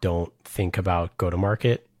founders that don't think about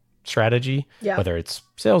go-to-market strategy, whether it's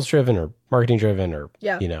sales driven or marketing driven or,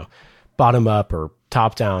 bottom up or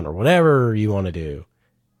top down or whatever you want to do.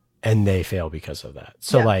 And they fail because of that.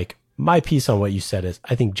 So like, my piece on what you said is,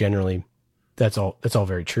 I think generally that's all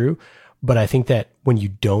very true. But I think that when you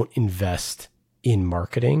don't invest in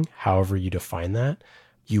marketing, however you define that,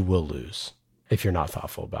 you will lose if you're not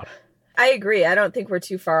thoughtful about it. I agree. I don't think we're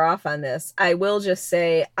too far off on this. I will just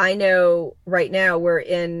say, I know right now we're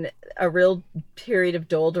in a real period of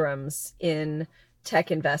doldrums in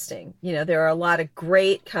tech investing. There are a lot of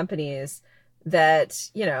great companies that,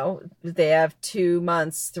 they have 2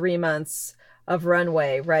 months, 3 months of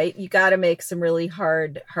runway, right? You got to make some really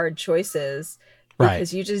hard choices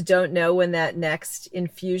because you just don't know when that next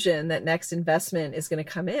infusion, that next investment is going to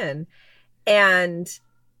come in. And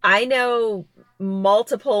I know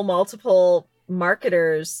multiple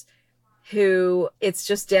marketers who it's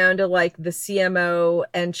just down to like the CMO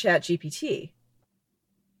and ChatGPT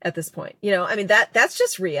at this point. That's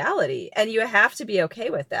just reality, and you have to be okay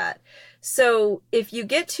with that. So if you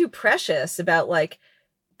get too precious about like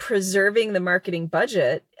preserving the marketing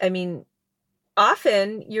budget,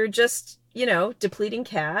 often you're just, depleting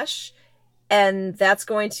cash, and that's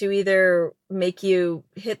going to either make you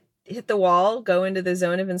hit the wall, go into the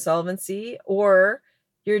zone of insolvency, or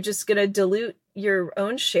you're just going to dilute your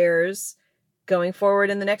own shares going forward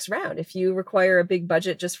in the next round if you require a big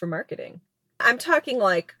budget just for marketing. I'm talking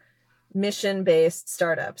like mission-based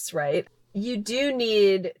startups, right? You do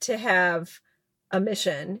need to have a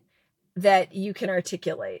mission that you can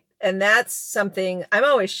articulate. And that's something I'm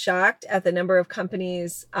always shocked at, the number of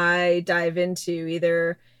companies I dive into,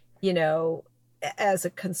 either, as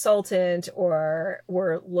a consultant, or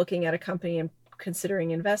we're looking at a company and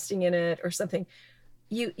considering investing in it or something.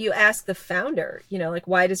 You ask the founder, like,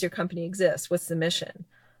 why does your company exist? What's the mission?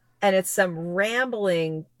 And it's some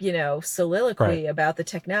rambling, soliloquy about the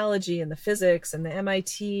technology and the physics and the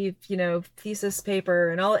MIT, thesis paper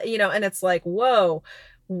and all, and it's like, whoa,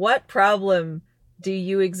 what problem do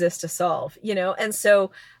you exist to solve? And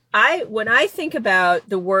so when I think about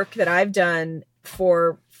the work that I've done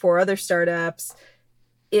for other startups,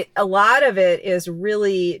 a lot of it is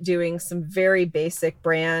really doing some very basic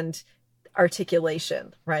brand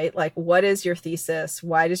articulation, right? Like, what is your thesis?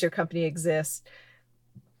 Why does your company exist?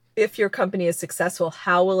 If your company is successful,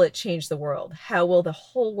 how will it change the world? How will the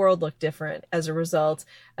whole world look different as a result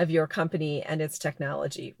of your company and its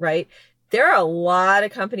technology, right? There are a lot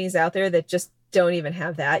of companies out there that just don't even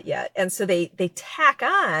have that yet. And so they tack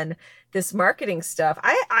on this marketing stuff.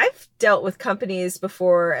 I've dealt with companies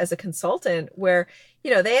before as a consultant where,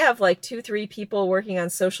 they have like 2-3 people working on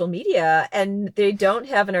social media and they don't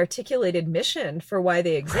have an articulated mission for why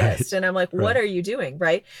they exist. Right. And I'm like, what are you doing?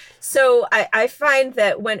 Right. So I find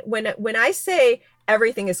that when I say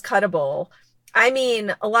everything is cuttable, I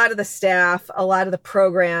mean, a lot of the staff, a lot of the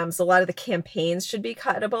programs, a lot of the campaigns should be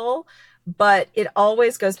cuttable, but it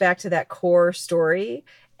always goes back to that core story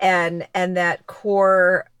and that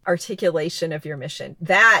core articulation of your mission.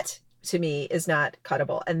 That to me is not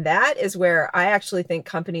cuttable. And that is where I actually think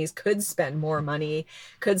companies could spend more money,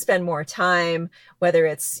 could spend more time, whether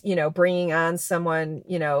it's, bringing on someone,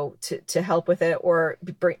 to help with it, or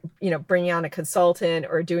bringing on a consultant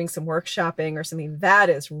or doing some workshopping or something. That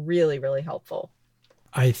is really, really helpful.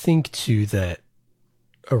 I think too that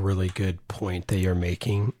a really good point that you're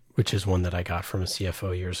making, which is one that I got from a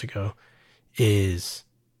CFO years ago, is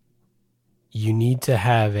you need to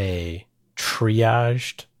have a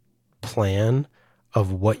triaged plan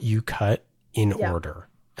of what you cut in order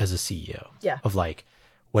as a CEO. Yeah. Of like,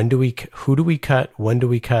 who do we cut? When do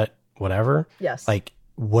we cut? Whatever. Yes. Like,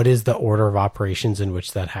 what is the order of operations in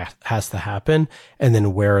which that has to happen? And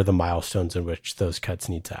then where are the milestones in which those cuts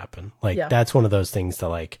need to happen? Like, that's one of those things that,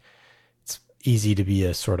 like, it's easy to be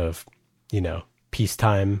a sort of,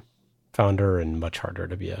 peacetime founder and much harder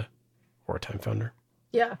to be a wartime founder.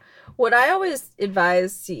 Yeah. What I always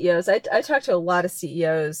advise CEOs, I talk to a lot of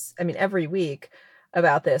CEOs, every week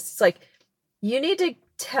about this. It's like, you need to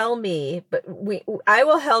tell me, but I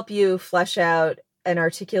will help you flesh out and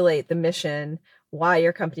articulate the mission, why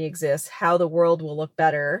your company exists, how the world will look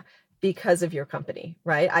better because of your company,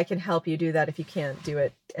 right? I can help you do that if you can't do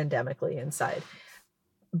it endemically inside.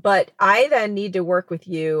 But I then need to work with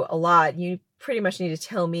you a lot. You pretty much need to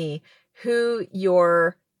tell me who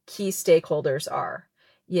your key stakeholders are,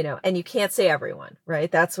 and you can't say everyone, right?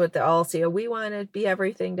 That's what they all say. Oh, we want to be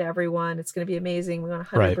everything to everyone. It's going to be amazing. We want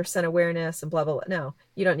 100% awareness and blah, blah, blah. No,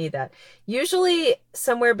 you don't need that. Usually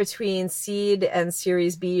somewhere between seed and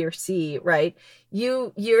series B or C, right?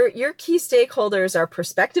 Your key stakeholders are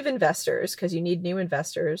prospective investors, because you need new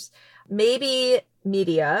investors, maybe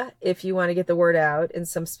media, if you want to get the word out in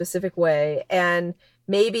some specific way. And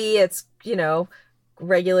maybe it's,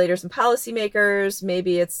 regulators and policymakers.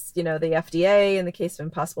 Maybe it's, the FDA in the case of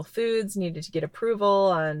Impossible Foods needed to get approval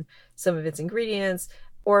on some of its ingredients.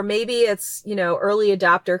 Or maybe it's, early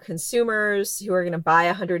adopter consumers who are going to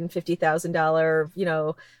buy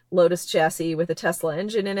 $150,000, Lotus chassis with a Tesla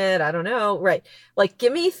engine in it. I don't know. Right. Like,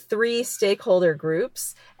 give me 3 stakeholder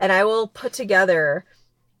groups and I will put together,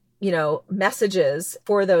 messages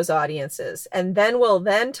for those audiences. And then we'll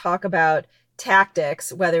talk about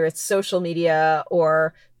tactics, whether it's social media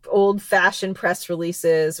or old-fashioned press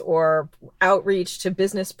releases or outreach to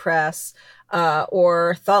business press,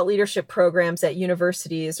 or thought leadership programs at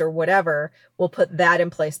universities or whatever. We'll put that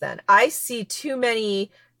in place then. I see too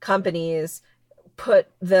many companies put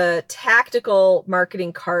the tactical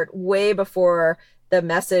marketing cart way before the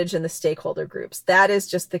message and the stakeholder groups. That is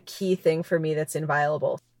just the key thing for me that's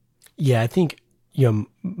inviolable. Yeah, I think,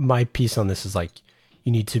 my piece on this is like,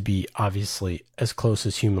 you need to be obviously as close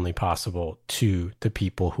as humanly possible to the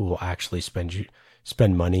people who will actually spend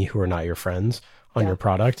money, who are not your friends, on your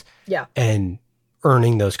product. Yeah. And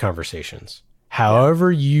earning those conversations.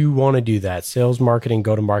 However you want to do that, sales, marketing,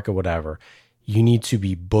 go to market, whatever, you need to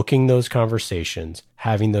be booking those conversations,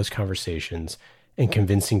 having those conversations, and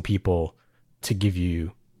convincing people to give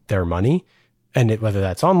you their money. And whether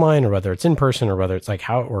that's online or whether it's in person or whether it's like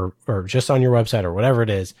or just on your website or whatever it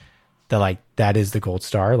is, that is the gold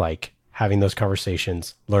star, like having those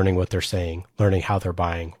conversations, learning what they're saying, learning how they're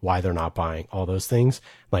buying, why they're not buying, all those things.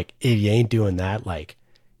 Like, if you ain't doing that, like,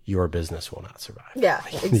 your business will not survive. Yeah,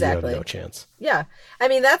 exactly. You have no chance. Yeah.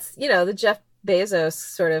 That's, the Jeff Bezos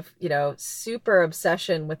sort of, super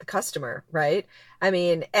obsession with the customer, right?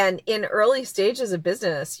 And in early stages of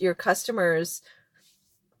business, your customers,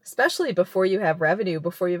 especially before you have revenue,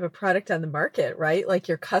 before you have a product on the market, right? Like,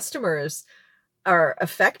 your customers are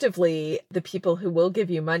effectively the people who will give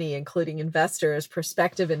you money, including investors,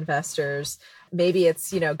 prospective investors. Maybe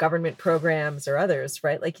it's, government programs or others,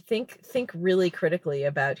 right? Like, think really critically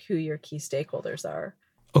about who your key stakeholders are.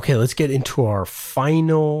 Okay, let's get into our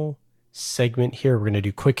final segment here. We're going to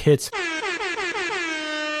do quick hits.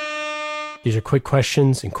 These are quick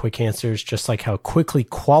questions and quick answers, just like how Quickly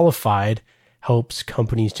Qualified helps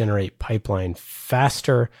companies generate pipeline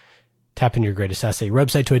faster. Tap into your greatest asset, your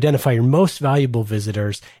website, to identify your most valuable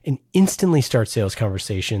visitors and instantly start sales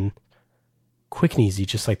conversation. Quick and easy,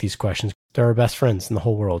 just like these questions. They're our best friends in the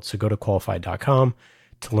whole world. So go to qualified.com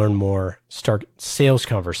to learn more. Start sales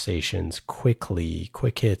conversations quickly.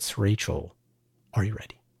 Quick hits. Rachel, are you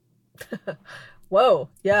ready? Whoa.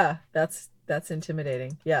 Yeah, that's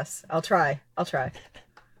intimidating. Yes, I'll try.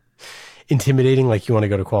 Intimidating like you want to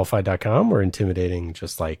go to qualified.com, or intimidating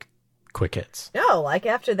just like quick hits? No, like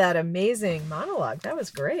after that amazing monologue. That was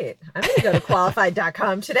great. I'm going to go to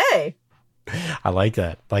qualified.com today. I like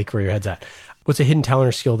that. Like where your head's at. What's a hidden talent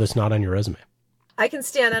or skill that's not on your resume? I can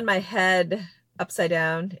stand on my head upside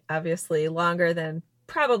down, obviously, longer than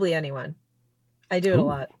probably anyone. I do it a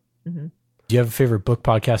lot. Mm-hmm. Do you have a favorite book,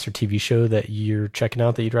 podcast, or TV show that you're checking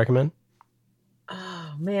out that you'd recommend?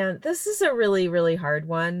 Oh, man, this is a really, really hard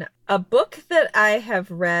one. A book that I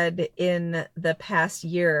have read in the past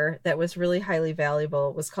year that was really highly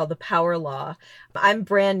valuable was called The Power Law. I'm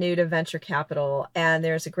brand new to venture capital, and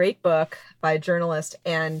there's a great book by a journalist,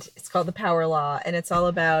 and it's called The Power Law, and it's all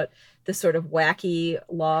about the sort of wacky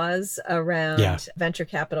laws around venture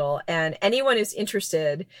capital. And anyone who's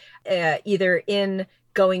interested either in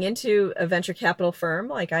going into a venture capital firm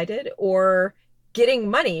like I did, or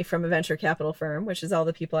getting money from a venture capital firm, which is all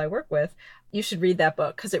the people I work with, you should read that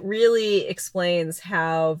book because it really explains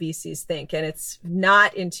how VCs think. And it's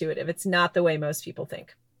not intuitive. It's not the way most people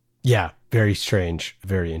think. Yeah, very strange,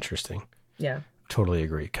 very interesting. Yeah. Totally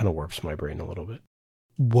agree. Kind of warps my brain a little bit.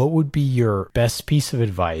 What would be your best piece of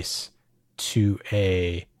advice to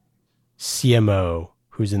a CMO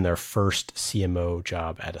who's in their first CMO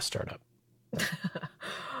job at a startup?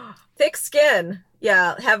 Thick skin.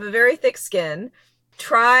 Yeah, have a very thick skin.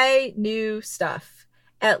 Try new stuff.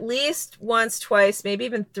 At least once, twice, maybe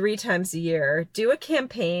even 3 times a year. Do a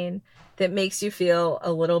campaign that makes you feel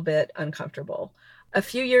a little bit uncomfortable. A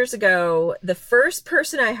few years ago, the first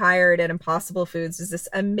person I hired at Impossible Foods is this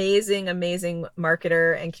amazing, amazing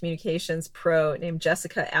marketer and communications pro named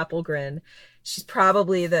Jessica Applegren. She's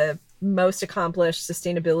probably the most accomplished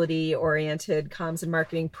sustainability-oriented comms and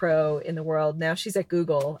marketing pro in the world. Now she's at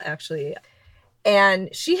Google, actually. And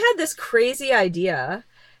she had this crazy idea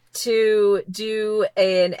to do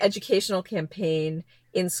an educational campaign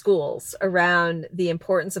in schools around the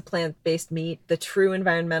importance of plant-based meat, the true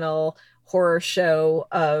environmental horror show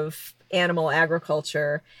of animal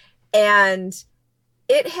agriculture. And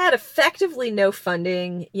it had effectively no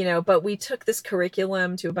funding, but we took this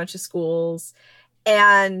curriculum to a bunch of schools,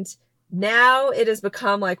 and now it has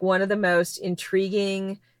become like one of the most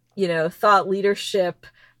intriguing, thought leadership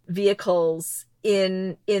vehicles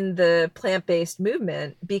in the plant-based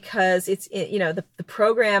movement, because it's, the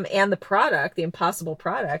program and the product, the Impossible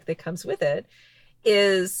product that comes with it,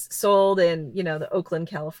 is sold in, the Oakland,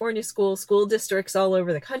 California school districts all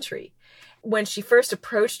over the country. When she first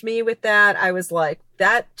approached me with that, I was like,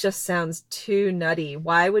 that just sounds too nutty.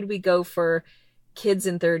 Why would we go for kids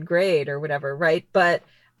in 3rd grade or whatever, right? But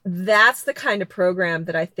that's the kind of program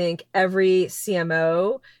that I think every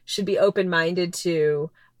CMO should be open-minded to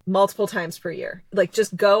multiple times per year. Like,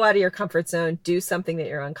 just go out of your comfort zone, do something that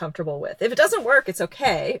you're uncomfortable with. If it doesn't work, it's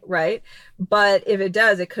okay, right? But if it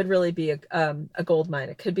does, it could really be a gold mine.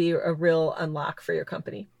 It could be a real unlock for your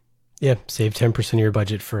company. Yeah, save 10% of your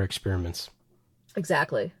budget for experiments.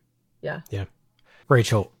 Exactly. Yeah. Yeah.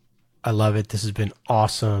 Rachel, I love it. This has been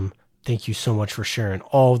awesome. Thank you so much for sharing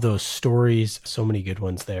all of those stories. So many good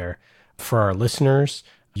ones there. For our listeners,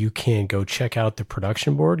 you can go check out the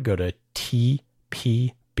production board. Go to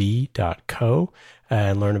tpb.co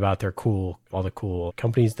and learn about all the cool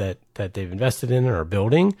companies that they've invested in and are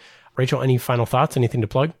building. Rachel, any final thoughts? Anything to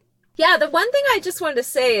plug? Yeah, the one thing I just wanted to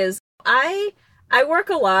say is I work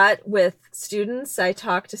a lot with students. I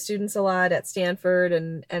talk to students a lot at Stanford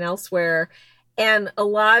and elsewhere. And a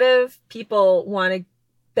lot of people want to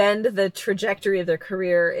bend the trajectory of their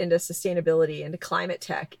career into sustainability, into climate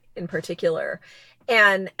tech in particular.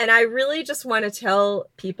 And I really just want to tell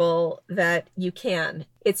people that you can.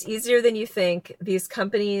 It's easier than you think. These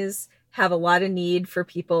companies have a lot of need for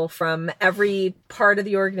people from every part of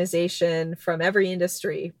the organization, from every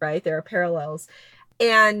industry, right? There are parallels.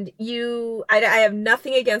 And I have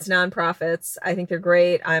nothing against nonprofits. I think they're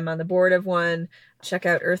great. I'm on the board of one. Check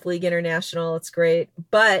out Earth League International. It's great.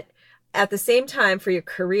 But at the same time, for your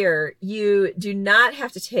career, you do not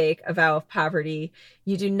have to take a vow of poverty.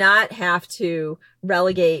 You do not have to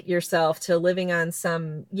relegate yourself to living on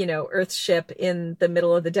some, Earth ship in the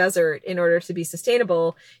middle of the desert in order to be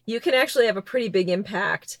sustainable. You can actually have a pretty big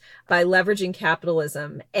impact by leveraging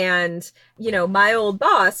capitalism. And, my old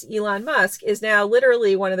boss, Elon Musk, is now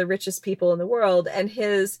literally one of the richest people in the world. And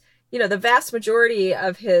his, the vast majority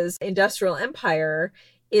of his industrial empire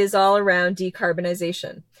is all around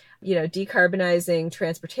decarbonization. Decarbonizing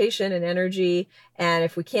transportation and energy. And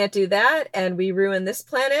if we can't do that and we ruin this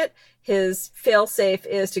planet, his fail-safe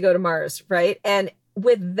is to go to Mars, right? And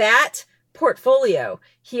with that portfolio,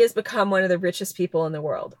 he has become one of the richest people in the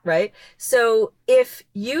world, right? So if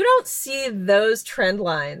you don't see those trend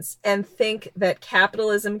lines and think that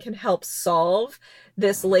capitalism can help solve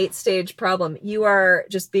this late stage problem, you are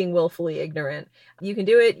just being willfully ignorant. You can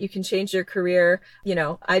do it. You can change your career.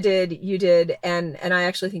 I did, you did. And I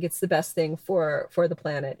actually think it's the best thing for the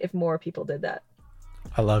planet if more people did that.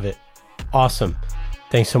 I love it. Awesome.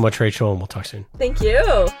 Thanks so much, Rachel, and we'll talk soon. Thank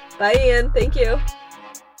you. Bye, Ian. Thank you.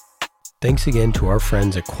 Thanks again to our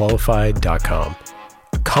friends at Qualified.com,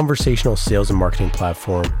 a conversational sales and marketing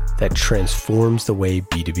platform that transforms the way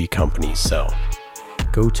B2B companies sell.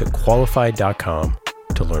 Go to Qualified.com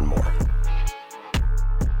to learn more.